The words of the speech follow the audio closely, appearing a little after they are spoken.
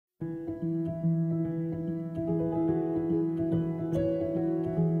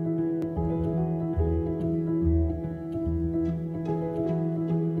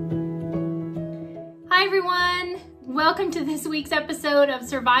welcome to this week's episode of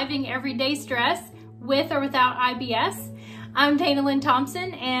Surviving Everyday Stress with or without IBS. I'm Dana Lynn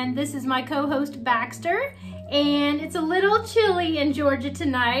Thompson and this is my co-host Baxter, and it's a little chilly in Georgia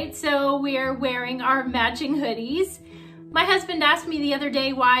tonight, so we are wearing our matching hoodies. My husband asked me the other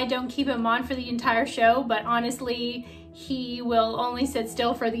day why I don't keep him on for the entire show, but honestly, he will only sit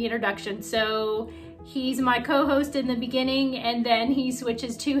still for the introduction. So he's my co-host in the beginning, and then he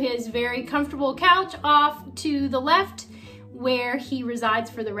switches to his very comfortable couch off to the left, where he resides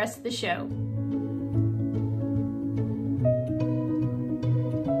for the rest of the show.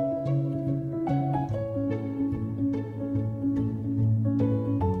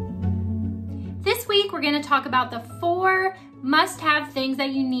 This week, we're going to talk about the 4 must-have things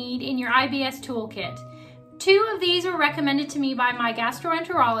that you need in your IBS toolkit. 2 of these were recommended to me by my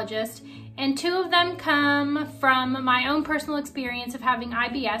gastroenterologist, and 2 of them come from my own personal experience of having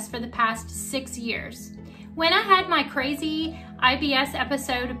IBS for the past 6 years. When I had my crazy IBS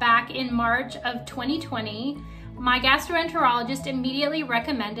episode back in March of 2020, my gastroenterologist immediately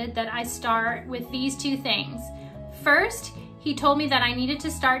recommended that I start with these 2 things. First, he told me that I needed to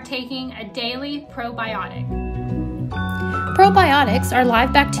start taking a daily probiotic. Probiotics are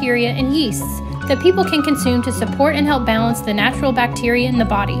live bacteria and yeasts that people can consume to support and help balance the natural bacteria in the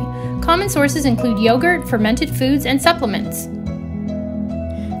body. Common sources include yogurt, fermented foods, and supplements.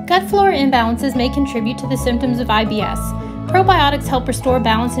 Gut flora imbalances may contribute to the symptoms of IBS. Probiotics help restore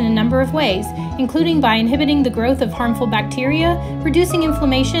balance in a number of ways, including by inhibiting the growth of harmful bacteria, reducing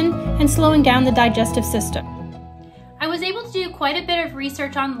inflammation, and slowing down the digestive system. I was able to do quite a bit of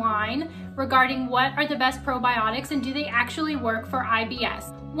research online regarding what are the best probiotics and do they actually work for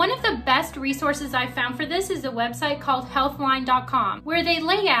IBS. One of the best resources I found for this is a website called healthline.com, where they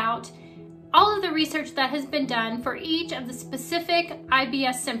lay out all of the research that has been done for each of the specific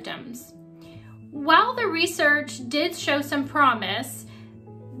IBS symptoms. While the research did show some promise,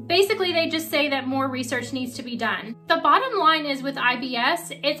 basically they just say that more research needs to be done. The bottom line is with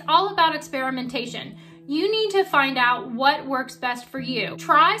IBS, it's all about experimentation. You need to find out what works best for you.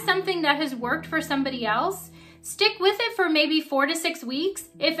 Try something that has worked for somebody else. Stick with it for maybe 4 to 6 weeks.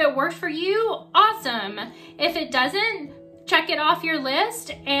 If it works for you, awesome. If it doesn't, check it off your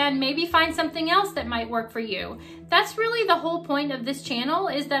list and maybe find something else that might work for you. That's really the whole point of this channel,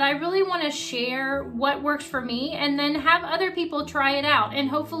 is that I really want to share what works for me and then have other people try it out, and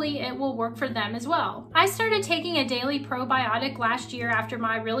hopefully it will work for them as well. I started taking a daily probiotic last year after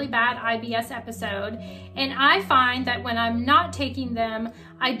my really bad IBS episode, and I find that when I'm not taking them,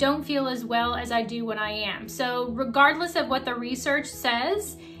 I don't feel as well as I do when I am. So regardless of what the research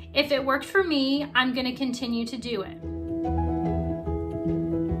says, if it worked for me, I'm going to continue to do it.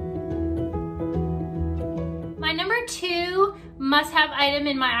 My number 2 must-have item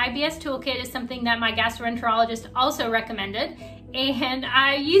in my IBS toolkit is something that my gastroenterologist also recommended. And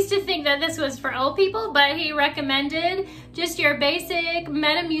I used to think that this was for old people, but he recommended just your basic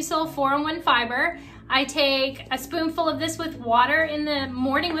Metamucil 4-in-1 fiber. I take a spoonful of this with water in the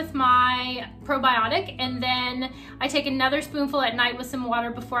morning with my probiotic, and then I take another spoonful at night with some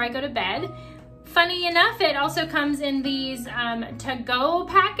water before I go to bed. Funny enough, it also comes in these to-go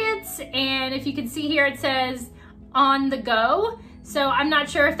packets, and if you can see here, it says on the go. So I'm not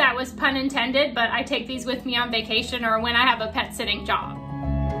sure if that was pun intended, but I take these with me on vacation or when I have a pet sitting job.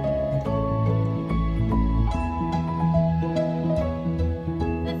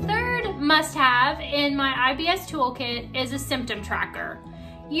 The third must-have in my IBS toolkit is a symptom tracker.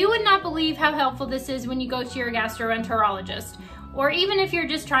 You would not believe how helpful this is when you go to your gastroenterologist, or even if you're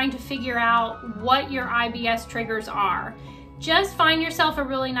just trying to figure out what your IBS triggers are. Just find yourself a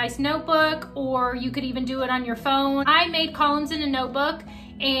really nice notebook, or you could even do it on your phone. I made columns in a notebook,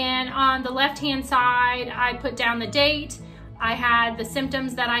 and on the left-hand side, I put down the date. I had the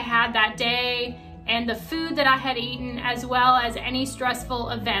symptoms that I had that day, and the food that I had eaten, as well as any stressful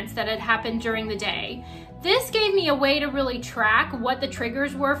events that had happened during the day. This gave me a way to really track what the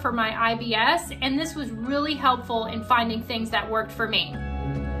triggers were for my IBS, and this was really helpful in finding things that worked for me.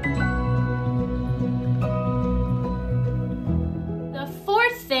 The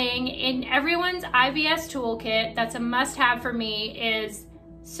 4th thing in everyone's IBS toolkit that's a must-have for me is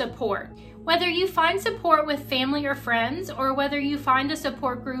support. Whether you find support with family or friends, or whether you find a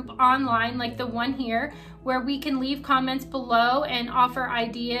support group online like the one here, where we can leave comments below and offer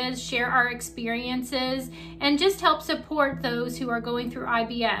ideas, share our experiences, and just help support those who are going through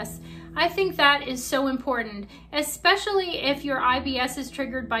IBS. I think that is so important, especially if your IBS is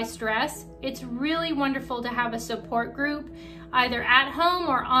triggered by stress. It's really wonderful to have a support group, either at home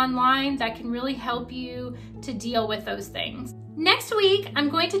or online, that can really help you to deal with those things. Next week, I'm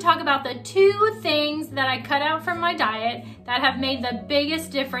going to talk about the 2 things that I cut out from my diet that have made the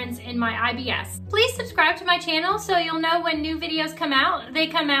biggest difference in my IBS. Please subscribe to my channel so you'll know when new videos come out. They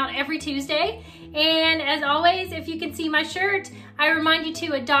come out every Tuesday. And as always, if you can see my shirt, I remind you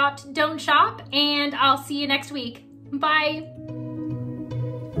to adopt, don't shop, and I'll see you next week. Bye.